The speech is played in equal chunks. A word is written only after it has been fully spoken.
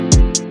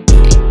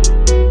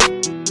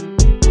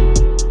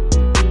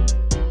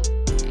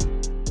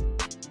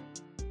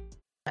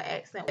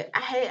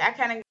I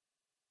kind of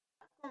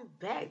come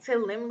back to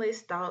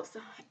Limitless Thoughts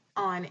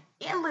on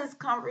Endless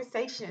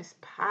Conversations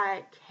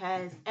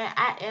podcast, and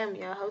I am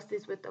your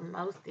hostess with the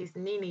mostest,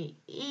 Nene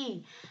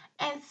E.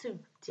 And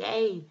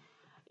today,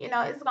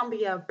 it's gonna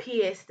be a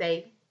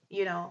PSA.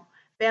 You know,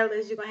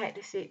 fellas, you're gonna have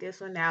to sit this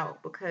one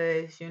out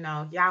because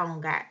y'all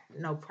don't got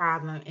no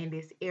problem in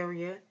this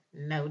area.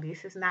 No,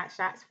 this is not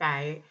shots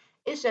fired.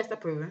 It's just a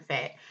proven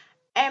fact.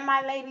 And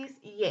my ladies,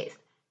 yes,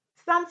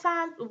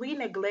 sometimes we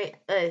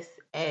neglect us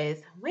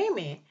as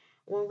women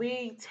when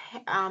we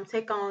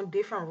take on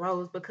different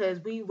roles because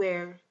we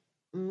wear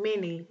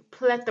many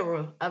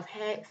plethora of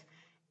hats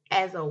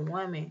as a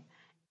woman.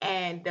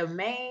 And the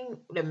main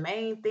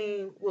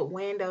thing with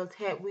wearing those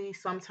hats, we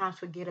sometimes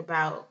forget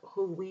about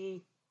who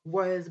we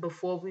was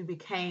before we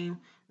became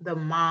the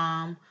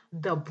mom,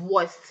 the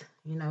boss.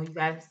 You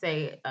gotta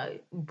say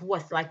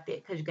boss like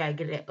that because you gotta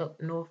get that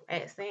up north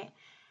accent.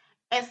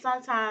 And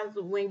sometimes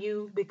when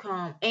you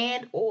become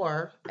and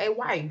or a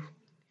wife,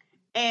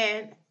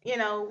 and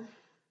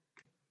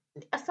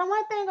so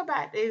one thing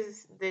about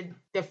this,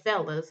 the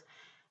fellas,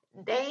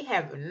 they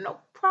have no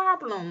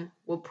problem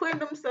with putting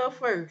themselves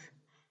first.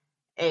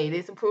 Hey,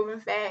 this a proven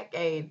fact.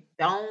 Hey,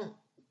 don't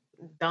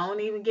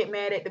even get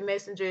mad at the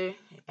messenger.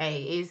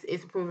 Hey,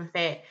 it's a proven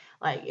fact.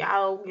 Like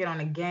y'all get on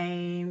a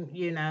game,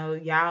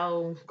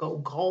 y'all go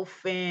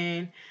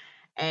golfing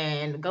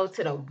and go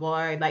to the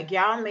bar. Like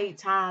y'all make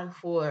time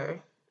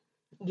for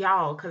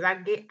y'all, cause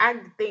I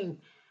think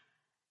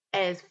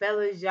as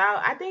fellas,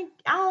 y'all, I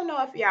don't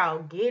know if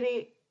y'all get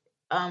it.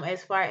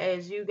 As far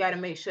as you got to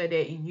make sure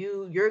that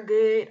you're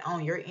good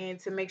on your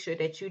end to make sure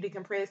that you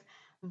decompress.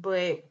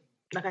 But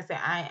like I said,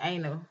 I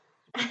ain't know,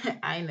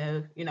 I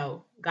ain't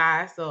know,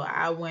 guy, so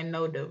I wouldn't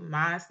know the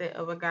mindset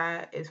of a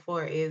guy as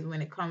far as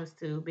when it comes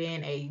to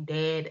being a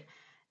dad,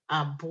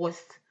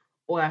 boss,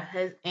 or a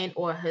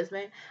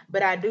husband.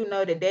 But I do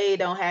know that they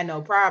don't have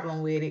no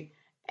problem with it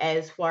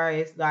as far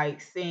as like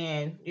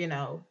saying,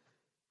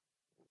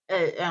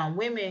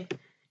 women,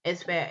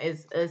 as far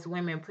as us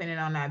women putting it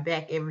on our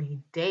back every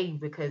day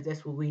because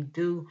that's what we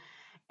do.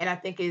 And I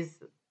think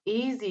it's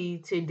easy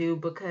to do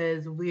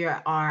because we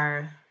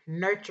are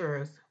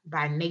nurturers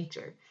by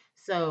nature.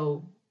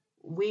 So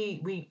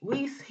we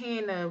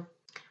tend to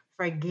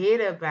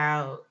forget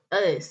about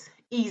us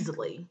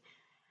easily.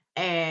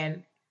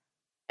 And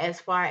as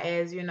far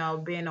as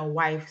being a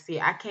wife, see,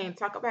 I can't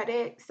talk about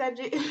that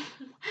subject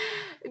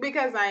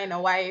because I ain't a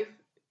wife,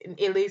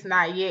 at least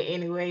not yet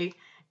anyway.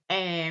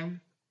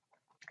 And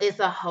it's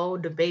a whole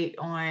debate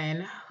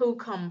on who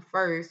come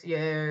first,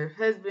 your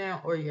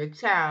husband or your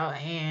child.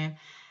 And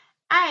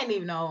I ain't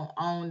even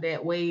on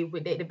that wave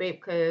with that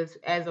debate because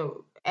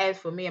as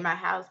for me in my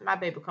house, my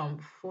baby come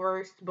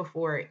first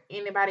before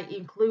anybody,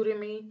 including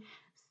me.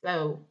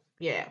 So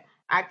yeah,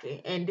 I can,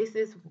 and this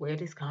is where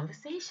this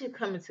conversation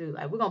coming to.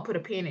 Like we're gonna put a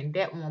pin in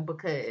that one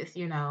because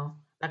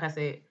like I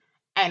said,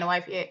 I ain't a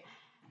wife yet,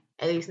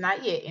 at least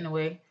not yet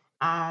anyway.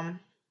 Um,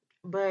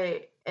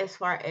 but as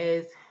far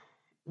as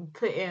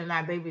putting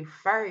my baby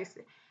first,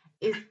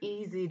 it's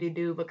easy to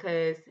do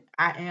because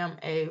I am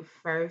a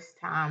first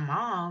time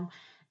mom,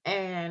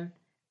 and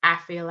I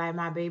feel like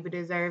my baby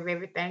deserve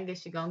everything and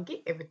she gonna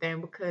get everything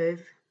because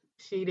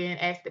she didn't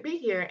ask to be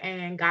here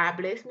and God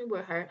blessed me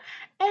with her,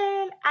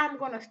 and I'm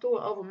gonna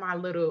store over my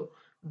little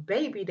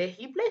baby that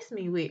he blessed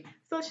me with.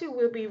 So she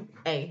will be,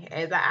 hey,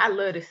 as I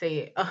love to say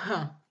it,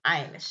 I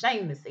ain't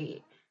ashamed to say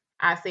it.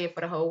 I say it for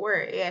the whole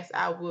world. Yes,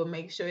 I will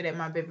make sure that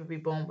my baby be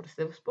born with a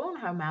silver spoon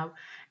in her mouth.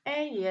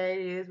 And yeah,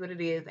 it is what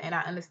it is. And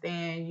I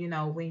understand,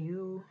 when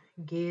you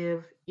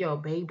give your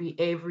baby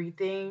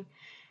everything,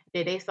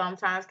 that they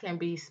sometimes can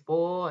be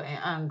spoiled and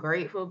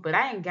ungrateful. But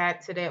I ain't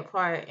got to that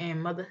part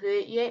in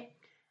motherhood yet.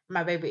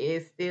 My baby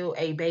is still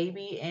a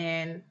baby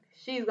and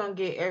she's gonna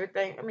get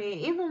everything. I mean,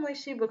 even when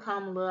she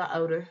become a little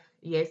older,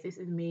 yes, this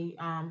is me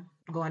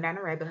going down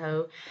the rabbit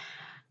hole.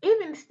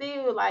 Even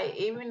still, like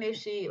even if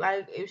she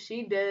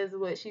does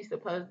what she's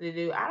supposed to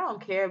do, I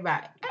don't care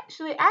about,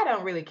 actually I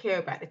don't really care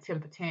about the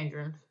temper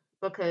tantrums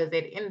because at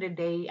the end of the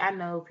day I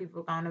know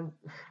people gonna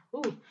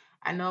ooh,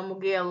 I know I'm gonna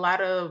get a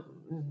lot of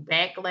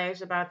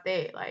backlash about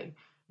that. Like,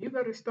 you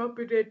better stop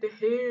it at the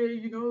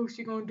head,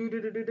 she gonna do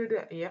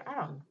da. Yeah, I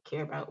don't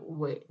care about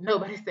what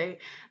nobody say.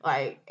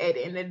 Like at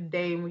the end of the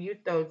day, when you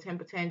throw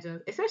temper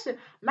tantrums, especially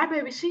my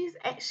baby,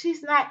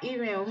 she's not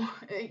even.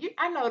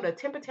 I know the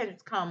temper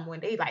tantrums come when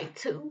they like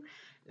two.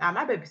 Now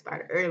my baby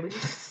started early.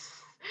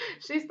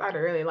 She started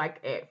early,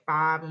 like at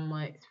 5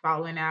 months,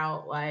 falling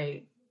out.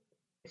 Like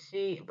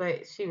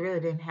but she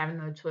really didn't have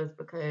no choice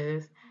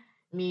because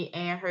me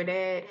and her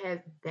dad has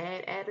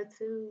bad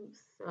attitudes.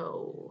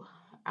 So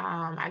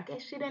I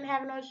guess she didn't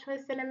have no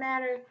choice in the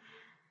matter.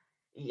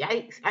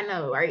 Yikes, I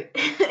know, right?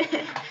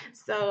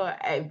 So,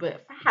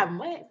 but 5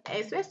 months,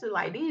 especially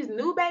like these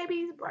new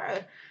babies,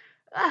 bruh.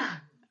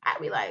 I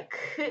be like,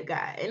 good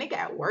God, and it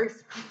got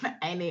worse.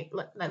 And it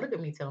look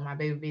at me telling my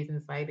baby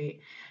business like that.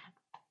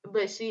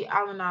 But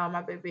all in all,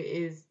 my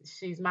baby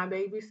she's my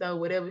baby. So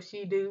whatever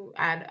she do,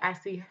 I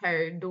see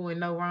her doing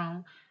no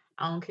wrong.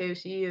 I don't care if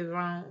she is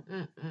wrong.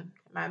 Mm-mm.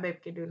 My baby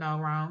can do no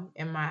wrong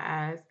in my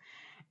eyes.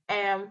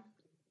 And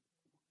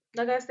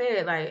like I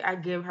said, like I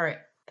give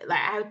her, like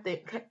I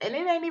think, and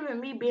it ain't even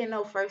me being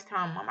no first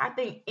time mom. I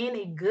think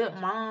any good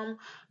mom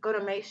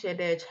gonna make sure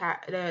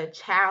the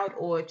child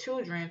or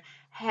children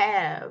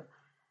have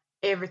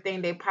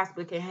everything they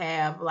possibly can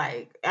have.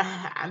 Like,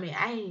 I mean,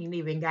 I ain't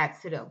even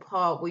got to the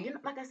part where,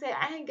 like I said,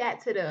 I ain't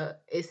got to the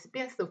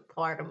expensive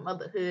part of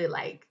motherhood,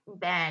 like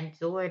buying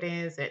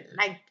Jordans and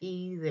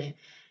Nikes and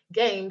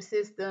game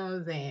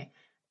systems and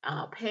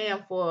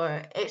paying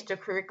for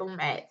extracurricular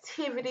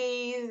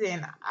activities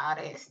and all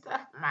that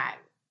stuff. My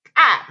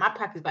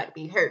pocket's about to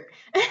be hurt.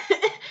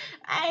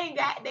 I ain't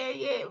got there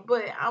yet,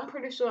 but I'm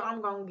pretty sure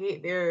I'm gonna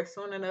get there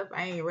soon enough.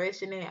 I ain't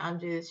rushing it. I'm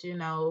just,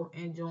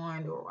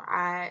 enjoying the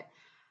ride.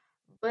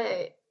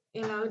 But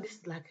this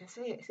is like I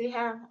said. See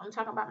how I'm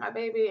talking about my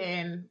baby,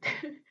 and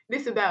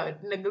this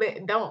about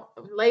neglect. Don't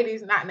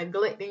ladies not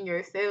neglecting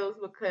yourselves,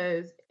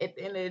 because at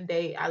the end of the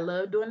day, I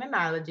love doing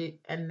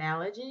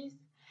analogies,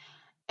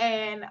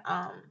 and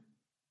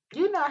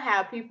you know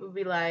how people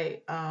be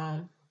like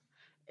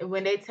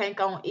when they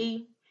tank on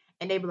E,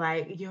 and they be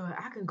like, yo,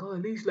 I can go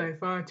at least like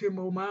 5, 10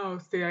 more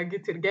miles till I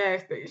get to the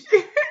gas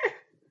station.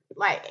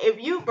 Like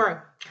if you, bro,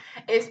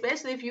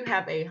 especially if you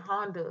have a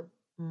Honda,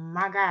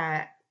 my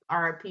God,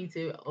 RP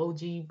to OG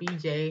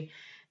BJ.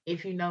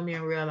 If you know me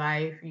in real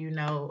life,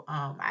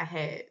 I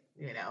had,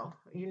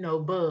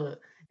 Bud.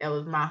 That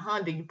was my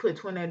Honda. You put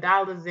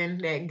 $20 in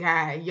that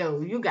guy,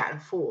 yo, you got a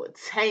full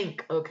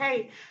tank,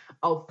 okay?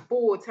 A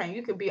full tank.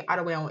 You could be all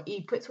the way on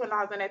E. Put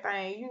 $20 in that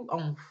thing, you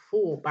on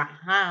full,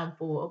 behind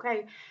full,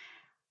 okay?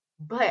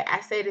 But I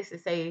say that to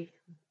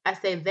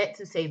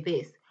say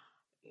this: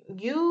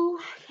 you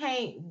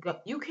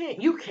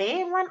you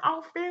can run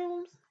off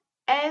films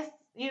as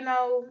you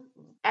know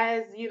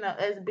as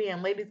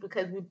being ladies,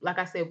 because we, like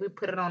I said, we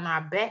put it on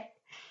our back,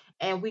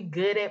 and we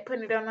good at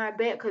putting it on our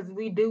back, because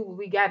we do what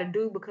we gotta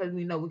do, because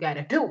we know we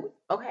gotta do it,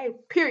 okay,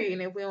 period.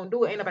 And if we don't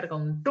do it, ain't nobody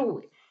gonna do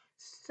it.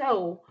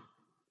 So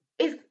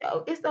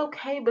it's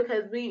okay,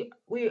 because we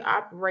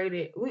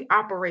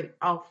operate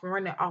off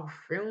running off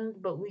fumes,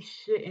 but we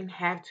shouldn't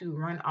have to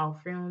run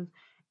off fumes.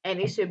 And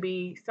it should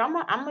be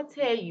someone. I'm gonna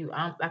tell you,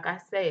 like I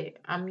said,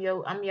 I'm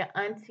your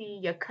auntie,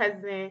 your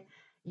cousin.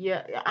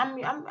 Yeah,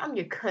 I'm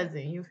your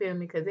cousin. You feel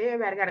me? Because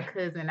everybody got a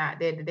cousin out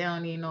there that they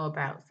don't even know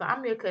about. So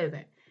I'm your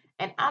cousin,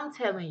 and I'm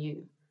telling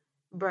you,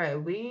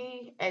 bruh,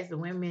 we as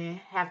women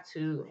have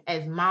to,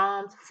 as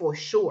moms for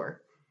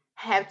sure,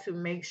 have to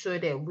make sure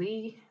that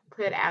we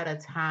put out a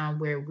time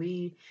where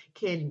we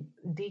can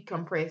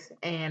decompress.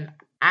 And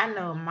I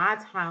know my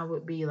time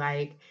would be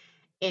like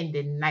in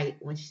the night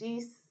when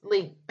she's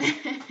sleep,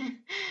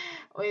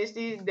 when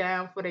she's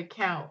down for the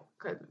count.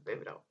 Cause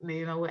baby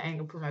don't, what, I ain't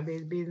gonna put my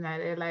business out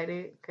there like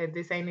that. Cause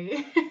this ain't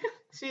it.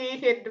 She ain't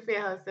here to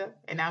defend herself,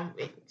 and I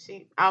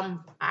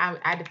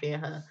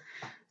defend her.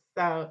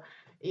 So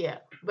yeah,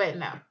 but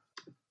no,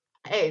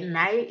 at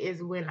night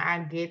is when I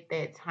get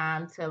that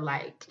time to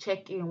like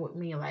check in with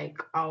me, like,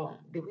 oh,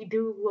 did we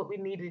do what we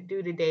needed to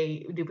do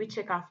today? Did we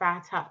check our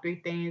five top three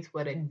things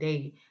for the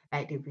day?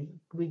 Like, did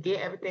we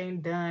get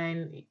everything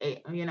done?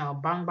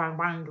 Bang bang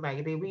bang.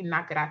 Like, did we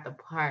knock it out the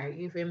park?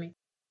 You feel me?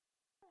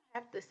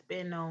 Have to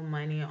spend no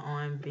money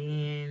on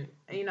being,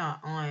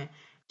 on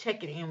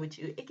checking in with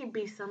you. It can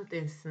be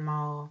something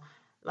small,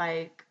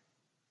 like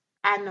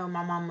I know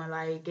my mama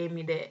like gave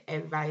me that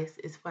advice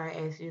as far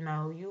as,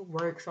 you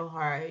work so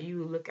hard,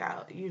 you look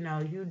out,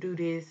 you do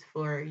this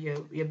for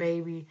your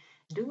baby,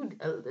 do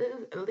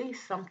at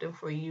least something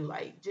for you,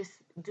 like just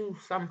do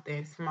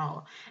something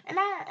small. And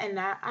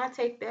I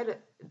take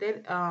that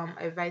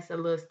advice a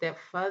little step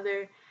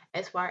further,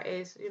 as far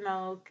as,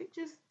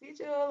 just get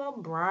you a little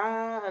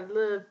bra, a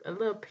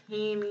little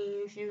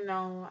pennies.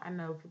 I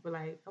know people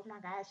like, oh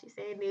my gosh, she's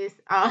saying this,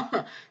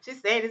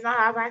 she's saying this on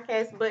our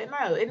podcast, but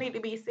no, it need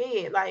to be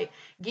said. Like,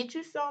 get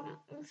you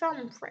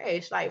something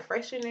fresh, like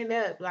freshen it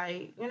up,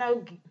 like,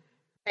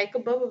 take a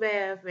bubble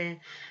bath, and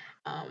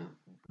um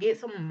get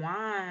some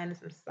wine,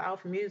 some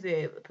soft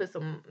music, put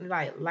some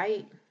light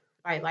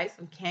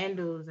some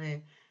candles,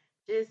 and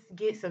just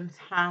get some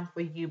time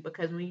for you,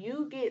 because when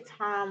you get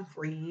time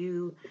for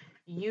you,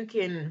 you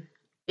can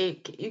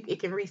it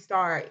can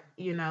restart,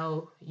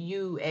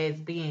 you as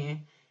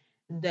being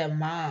the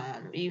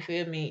mom. You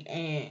feel me?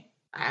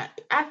 And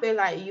I feel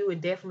like you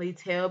would definitely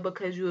tell,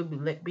 because you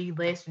would be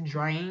less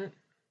drained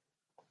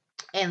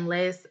and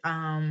less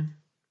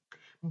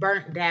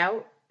burnt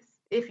out,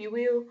 if you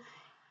will.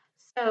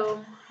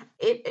 So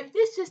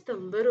it's just the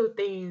little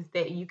things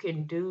that you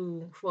can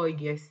do for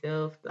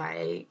yourself.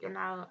 Like,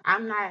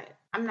 I'm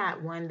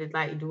not one to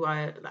like do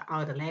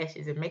all the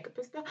lashes and makeup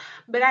and stuff.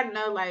 But I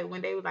know, like,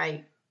 when they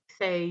like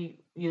say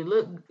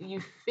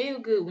you feel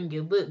good when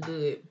you look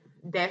good.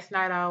 That's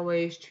not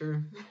always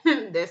true.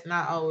 That's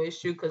not always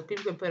true, because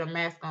people can put a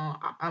mask on,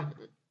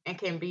 and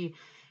can be,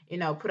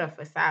 put a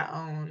facade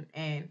on,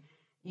 and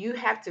you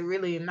have to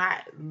really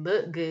not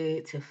look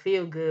good to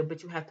feel good,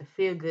 but you have to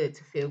feel good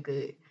to feel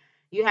good.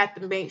 You have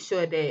to make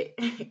sure that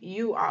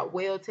you are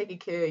well taking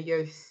care of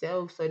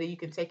yourself, so that you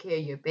can take care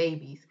of your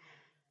babies.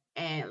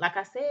 And like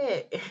I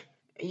said,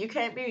 you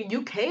can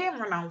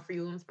run on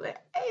fumes,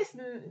 but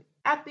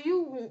after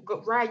you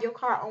ride your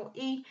car on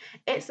E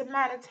X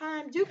amount of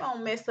times, you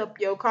gonna mess up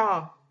your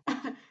car.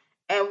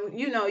 And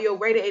your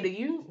radiator,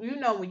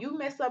 when you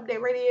mess up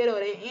that radiator or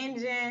that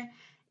engine,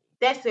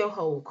 that's your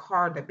whole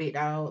car to bit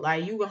dog.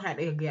 Like you gonna have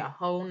to get a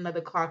whole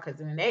nother car because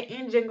when that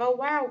engine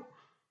go out,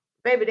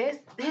 baby,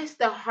 that's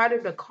the heart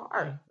of the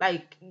car.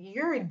 Like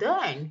you're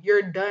done.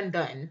 You're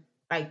done.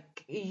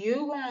 Like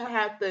you gonna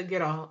have to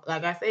get a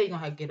like I said, you're gonna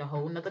have to get a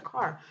whole nother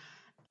car.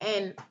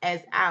 And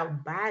as our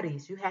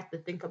bodies, you have to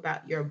think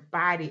about your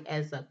body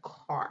as a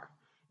car.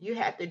 You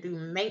have to do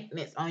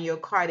maintenance on your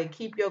car to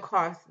keep your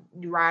car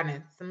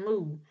riding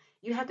smooth.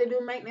 You have to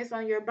do maintenance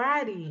on your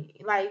body.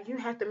 Like you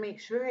have to make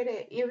sure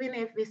that even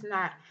if it's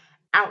not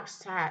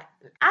outside,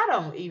 I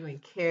don't even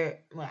care.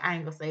 Well, I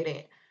ain't gonna say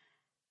that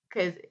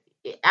because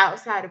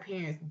outside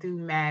appearance do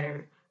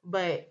matter,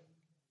 but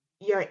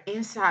your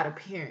inside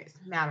appearance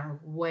matter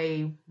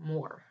way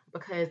more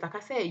because like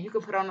I said, you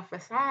can put on a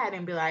facade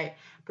and be like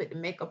put the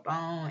makeup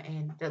on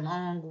and the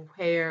long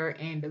hair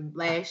and the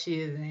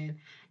lashes and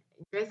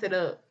dress it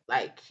up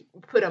like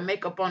put a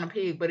makeup on a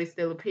pig but it's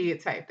still a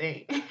pig type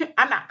thing.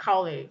 I'm not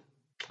calling,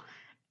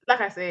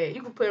 like I said,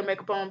 you can put a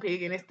makeup on a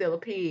pig and it's still a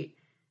pig.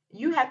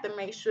 You have to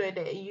make sure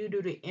that you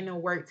do the inner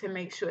work to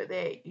make sure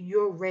that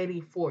you're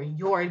ready for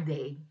your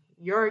day,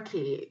 your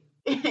kid,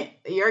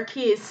 your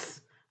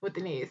kids with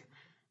an S.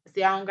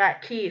 See, I don't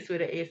got kids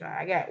with an S.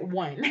 I got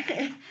one.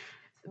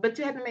 But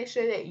you have to make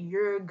sure that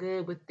you're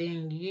good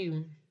within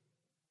you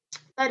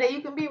so that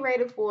you can be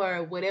ready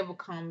for whatever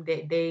come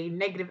that day.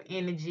 Negative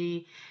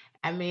energy.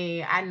 I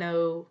mean, I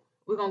know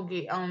we're gonna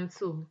get on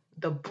to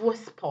the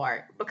boss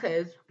part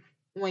because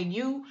when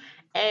you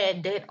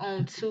add that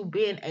on to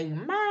being a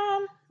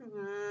mom,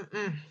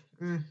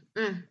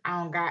 I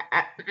don't got.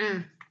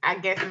 I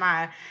guess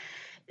my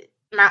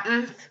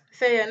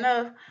say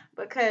enough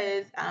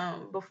because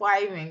before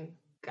I even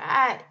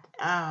got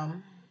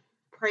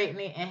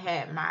pregnant and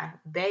had my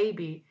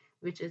baby,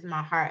 which is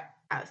my heart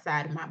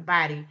outside of my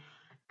body,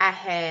 I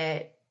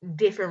had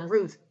different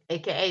roots,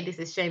 aka this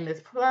is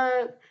shameless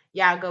plug.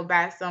 Y'all go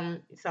buy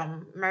some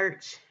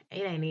merch.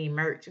 It ain't even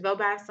merch. Go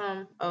buy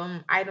some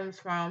items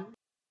from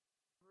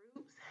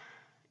Roots.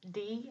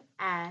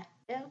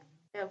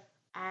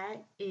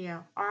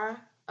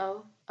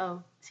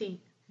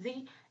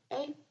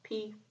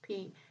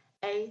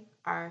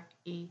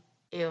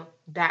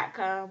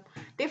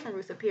 Different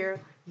roots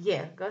appear.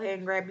 Yeah, go ahead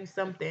and grab you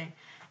something.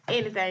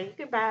 Anything. You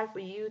can buy it for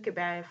you, you can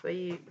buy it for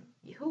you,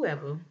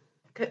 whoever.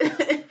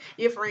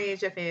 Your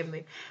friends, your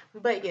family.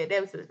 But yeah,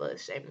 that was a little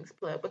shameless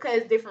plug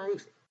because Different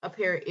Roots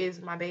Appear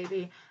is my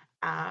baby.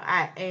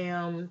 I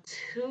am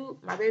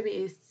my baby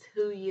is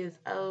 2 years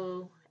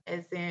old,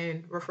 as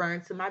in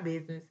referring to my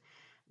business,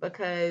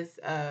 because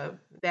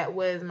that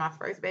was my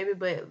first baby.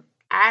 But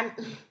I,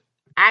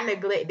 I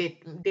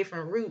neglected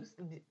Different Roots.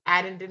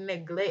 I didn't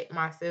neglect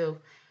myself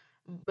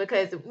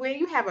because when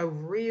you have a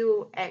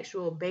real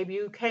actual baby,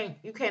 you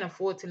can't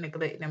afford to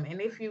neglect them. And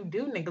if you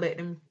do neglect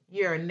them,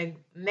 you're a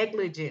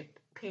negligent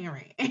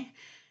parent.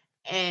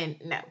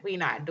 And no, we're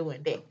not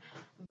doing that.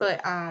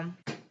 But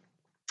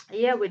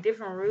yeah, with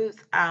Different Roots,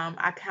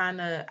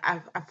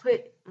 I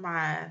put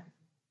my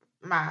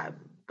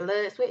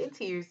blood, sweat, and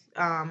tears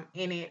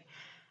in it.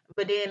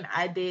 But then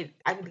I did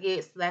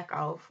slack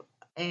off,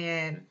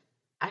 and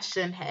I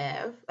shouldn't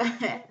have.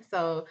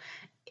 So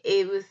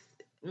it was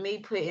me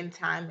putting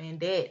time in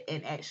that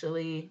and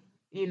actually,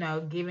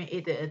 giving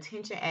it the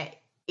attention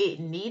it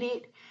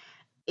needed.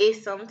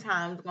 It's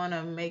sometimes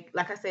gonna make,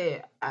 like I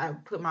said, I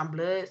put my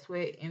blood,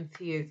 sweat, and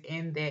tears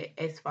in that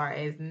as far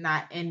as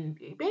not and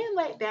being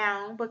let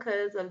down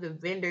because of the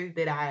vendors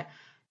that I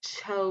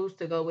chose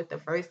to go with the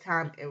first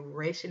time and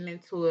rushing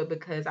into it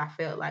because I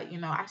felt like,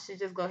 I should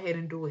just go ahead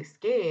and do it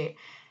scared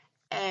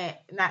and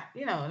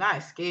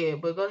not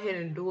scared, but go ahead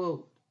and do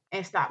it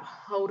and stop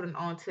holding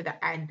on to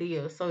the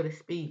idea, so to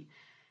speak.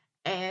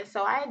 And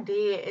so I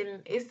did,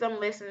 and it's some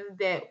lessons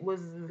that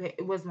was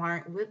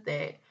learned with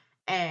that.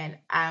 And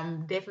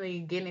I'm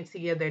definitely getting it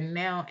together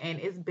now, and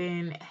it's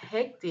been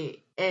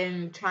hectic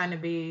and trying to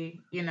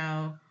be,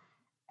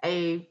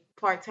 a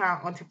part-time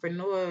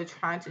entrepreneur,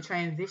 trying to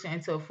transition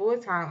into a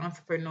full-time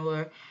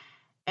entrepreneur,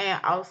 and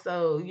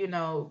also,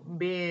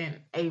 being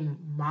a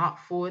mom,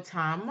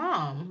 full-time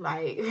mom.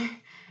 Like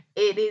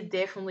it is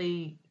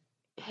definitely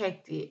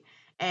hectic.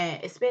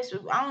 And especially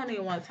I don't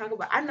even want to talk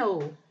about, I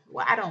know,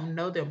 well, I don't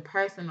know them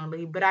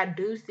personally, but I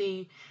do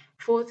see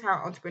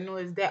full-time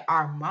entrepreneurs that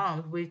are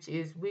moms, which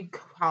is we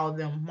call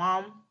them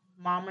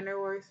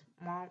mompreneurs,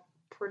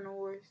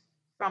 mompreneurs,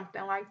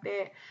 something like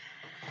that.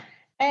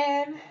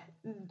 And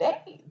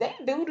they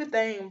do the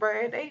thing,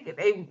 bro.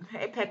 They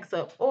packs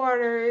up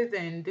orders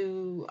and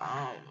do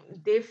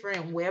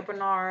different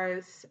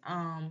webinars.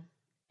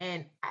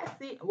 And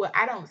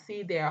I don't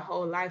see their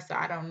whole life, so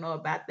I don't know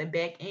about the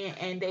back end.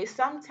 And they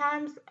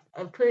sometimes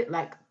put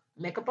like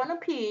makeup on a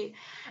pig,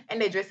 and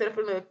they dress it up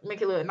a little,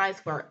 make it look nice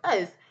for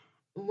us.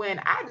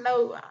 When I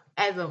know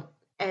as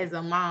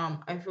a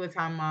mom, a full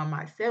time mom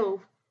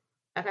myself,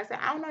 like I said,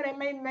 I don't know, they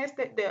may mess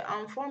up the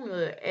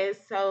formula as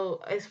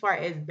so as far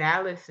as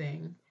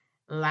balancing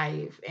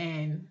life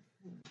and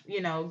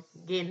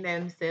getting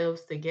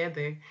themselves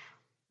together.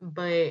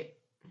 But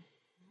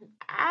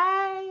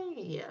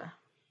yeah,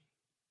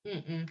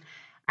 mm-mm,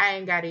 I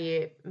ain't got it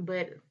yet.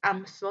 But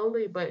I'm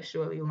slowly but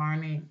surely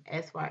learning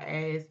as far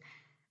as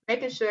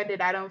making sure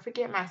that I don't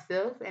forget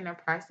myself in the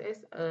process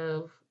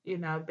of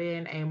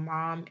being a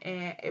mom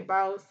and a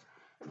boss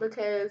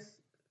because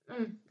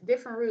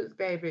different roots,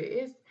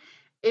 baby.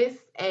 It's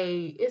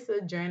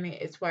a journey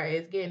as far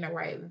as getting the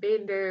right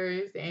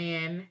vendors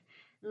and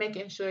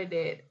making sure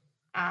that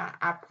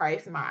I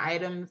price my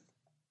items,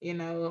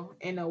 in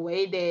a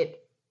way that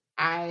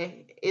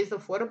I is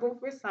affordable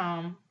for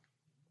some,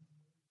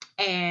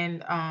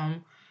 and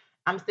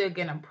I'm still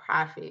getting a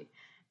profit.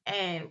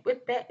 And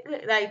with that,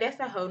 like that's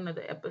a whole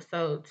nother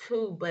episode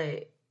too.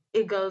 But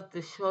it goes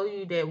to show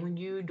you that when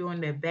you're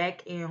doing the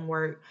back end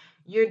work,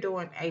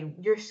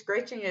 you're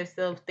stretching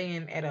yourself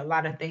thin at a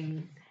lot of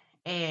things,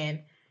 and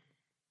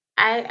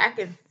I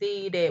can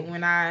see that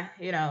when I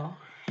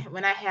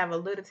have a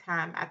little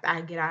time after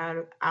I get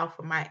out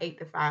for my 8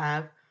 to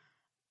 5,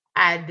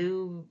 I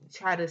do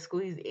try to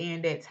squeeze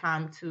in that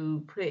time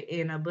to put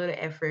in a little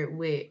effort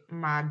with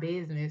my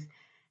business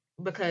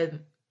because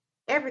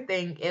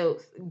everything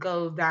else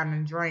goes down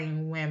the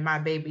drain when my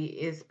baby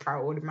is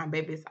priority. My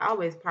baby is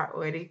always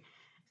priority.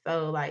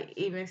 So like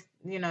even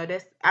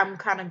that's I'm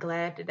kind of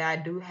glad that I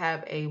do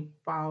have a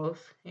boss.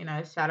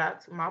 Shout out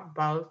to my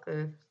boss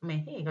because I mean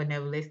he ain't gonna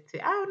never listen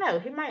to. I don't know.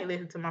 He might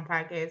listen to my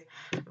podcast,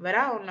 but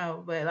I don't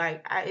know. But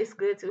like it's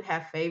good to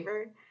have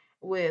favor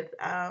with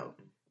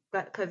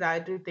because I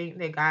do think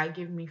that God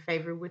give me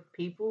favor with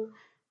people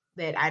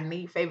that I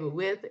need favor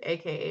with,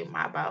 aka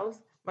my boss,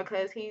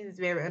 because he's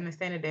very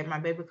understanding that my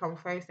baby come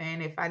first,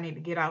 and if I need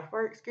to get off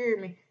work, screw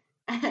me.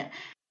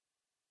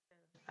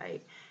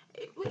 Like,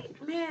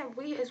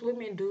 we as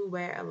women do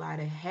wear a lot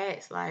of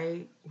hats.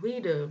 Like, we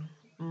the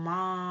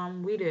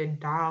mom, we the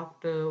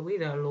doctor, we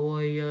the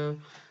lawyer,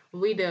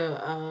 we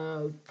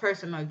the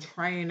personal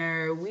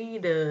trainer, we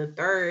the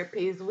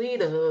therapist, we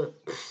the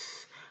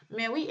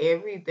man, we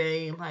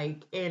everything.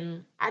 Like,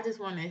 and I just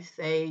want to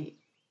say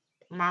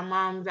my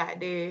mom's out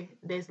there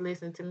that's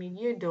listening to me,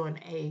 you're doing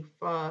a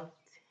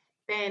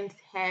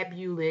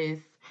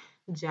fantabulous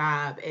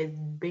job as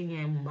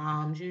being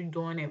moms. You're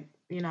doing it,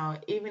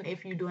 even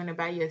if you're doing it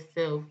by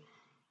yourself,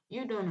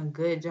 you're doing a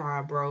good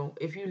job, bro.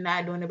 If you're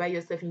not doing it by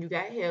yourself and you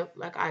got help,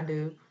 like I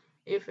do,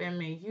 you feel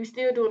me? You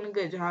still doing a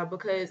good job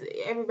because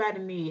everybody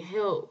need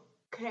help.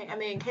 Can't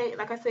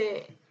like I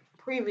said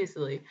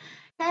previously,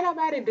 can't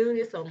nobody do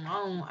this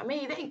alone. I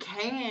mean, they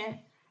can,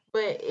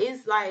 but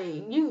it's like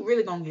you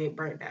really gonna get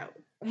burnt out.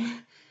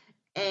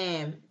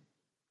 And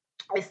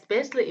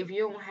especially if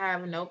you don't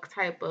have no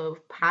type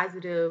of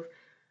positive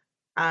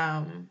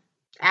um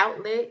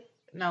outlet,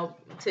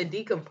 to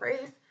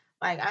decompress.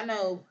 Like I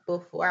know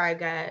before I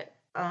got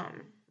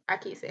I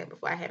keep saying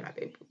before I had my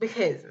baby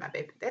because my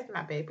baby that's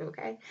my baby,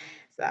 okay?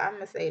 So I'm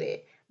gonna say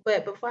that.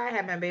 But before I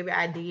had my baby,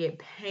 I did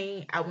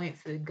paint. I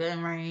went to the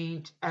gun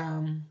range.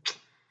 I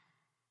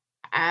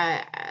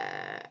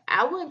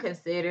wouldn't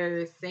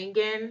consider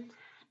singing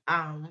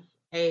um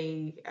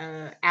a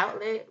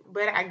outlet,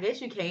 but I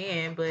guess you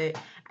can. But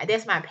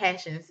that's my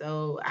passion,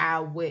 so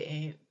I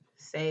wouldn't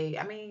say.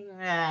 I mean,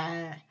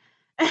 I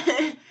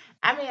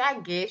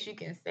guess you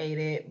can say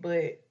that,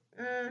 but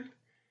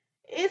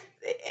it's.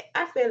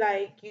 I feel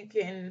like you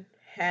can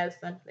have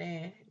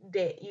something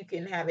that you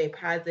can have a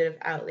positive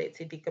outlet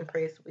to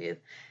decompress with.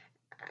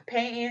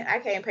 Painting, I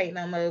can't paint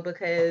no more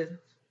because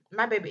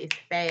my baby is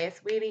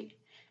fast with it,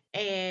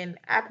 and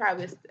I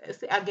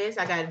guess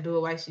I gotta do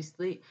it while she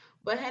sleep.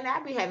 But honey, I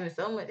be having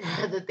so much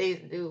other things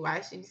to do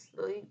while she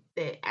sleep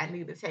that I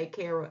need to take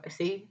care of.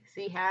 See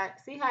how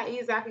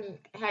easy how you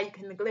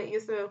can neglect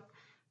yourself.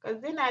 Cause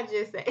then I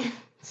just say,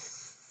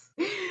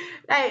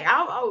 like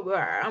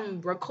I'm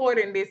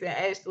recording this and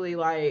actually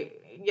like,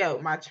 yo,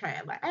 my train,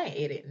 like I ain't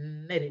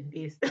editing none of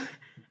this.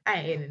 I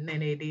ain't editing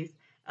none of this.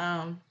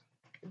 Um,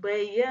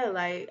 but yeah,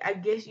 like I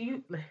guess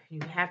you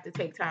have to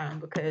take time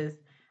because,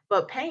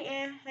 but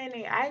painting,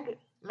 honey,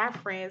 my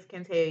friends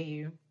can tell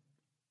you.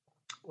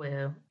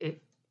 Well, if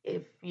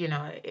if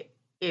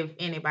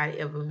anybody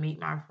ever meet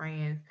my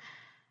friends,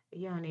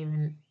 you don't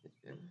even.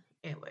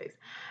 Anyways,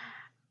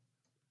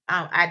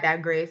 I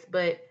digress.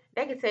 But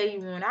they can tell you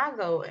when I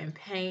go and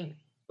paint,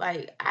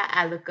 like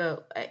I look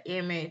up an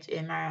image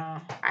and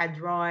I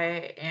draw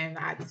it and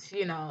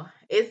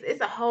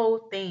it's a whole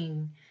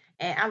thing.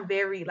 And I'm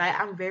very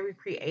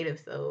creative,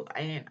 so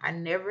and I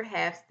never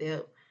half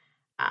step.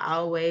 I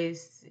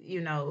always,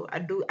 I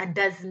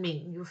does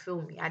me. You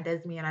feel me? I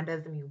does me and I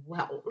does me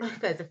well.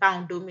 Because if I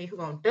don't do me, who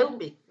gonna do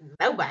me?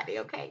 Nobody,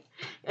 okay?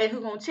 And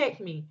who gonna check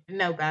me?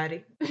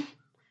 Nobody.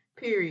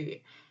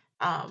 Period.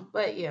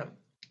 But yeah,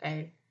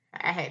 hey,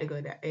 I had to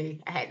go there. Hey,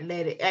 I had to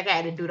let it. I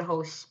had to do the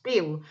whole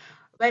spiel.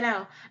 But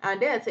now,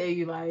 they'll tell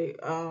you like,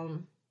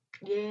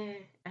 yeah,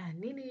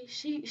 Nene,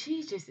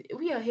 she's just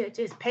we are here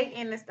just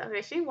painting and stuff,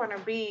 and she wanna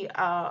be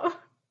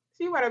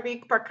she wanna be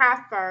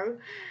Picasso.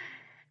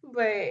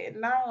 But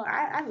no,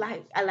 I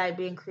like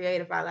being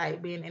creative. I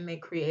like being in a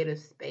creative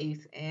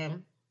space,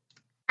 and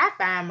I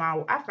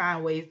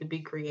find ways to be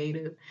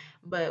creative.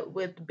 But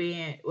with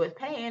pain,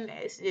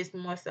 it's just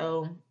more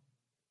so.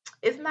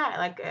 It's not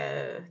like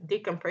a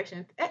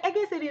decompression. I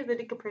guess it is a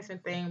decompression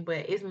thing,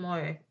 but it's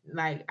more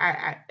like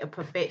I a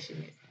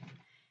perfectionist.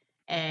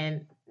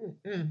 And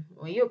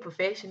when you're a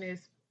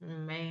perfectionist,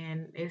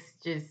 man, it's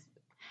just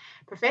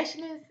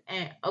perfectionist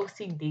and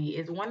OCD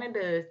is one of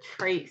the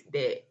traits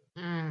that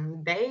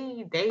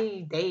they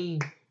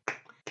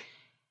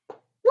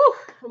woo,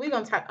 we're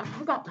gonna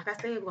like I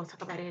said, we're gonna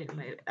talk about it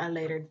at a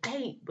later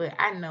date. But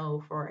I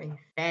know for a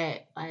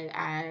fact,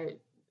 like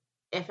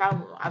if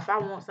I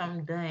want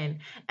something done,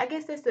 I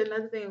guess that's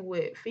another thing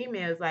with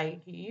females.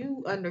 Like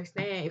you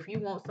understand if you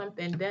want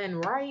something done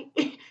right,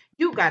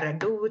 you gotta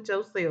do it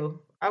yourself.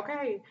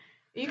 Okay,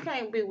 you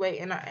can't be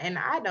waiting. And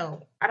I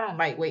don't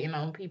like waiting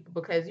on people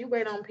because you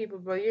wait on people,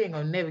 bro, you ain't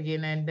gonna never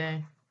get nothing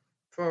done.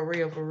 For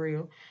real, for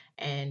real.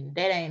 And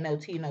that ain't no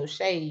tea, no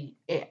shade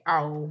at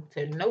all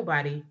to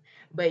nobody.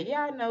 But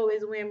y'all know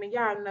as women,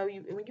 y'all know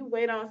you when you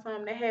wait on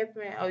something to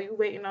happen or you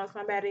waiting on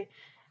somebody,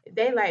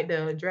 they like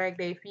to drag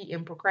their feet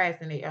and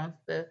procrastinate on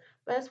stuff.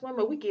 But as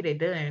women, we get it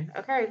done.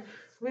 Okay.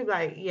 We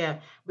like, yeah,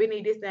 we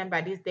need this done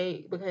by this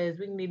date because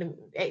we need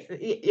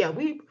to yeah,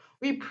 we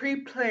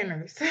pre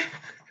planners.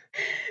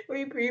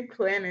 We pre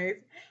planners.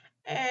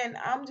 And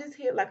I'm just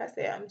here, like I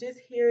said, I'm just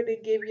here to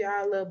give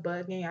y'all a little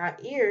bug in your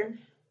ear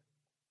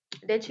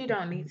that you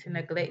don't need to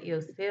neglect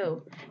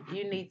yourself.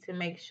 You need to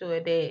make sure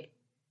that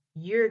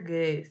you're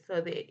good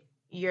so that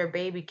your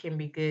baby can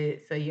be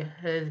good, so your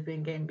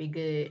husband can be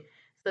good,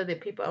 so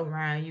that people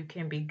around you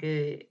can be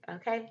good.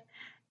 Okay?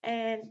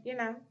 And,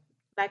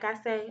 like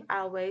I say,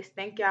 always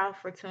thank y'all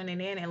for tuning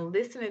in and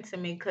listening to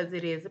me because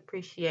it is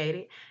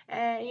appreciated.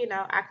 And,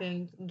 I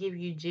can give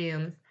you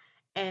gems.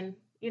 And,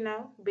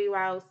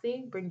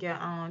 BYOC, bring your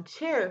own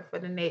chair for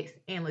the next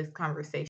endless conversation.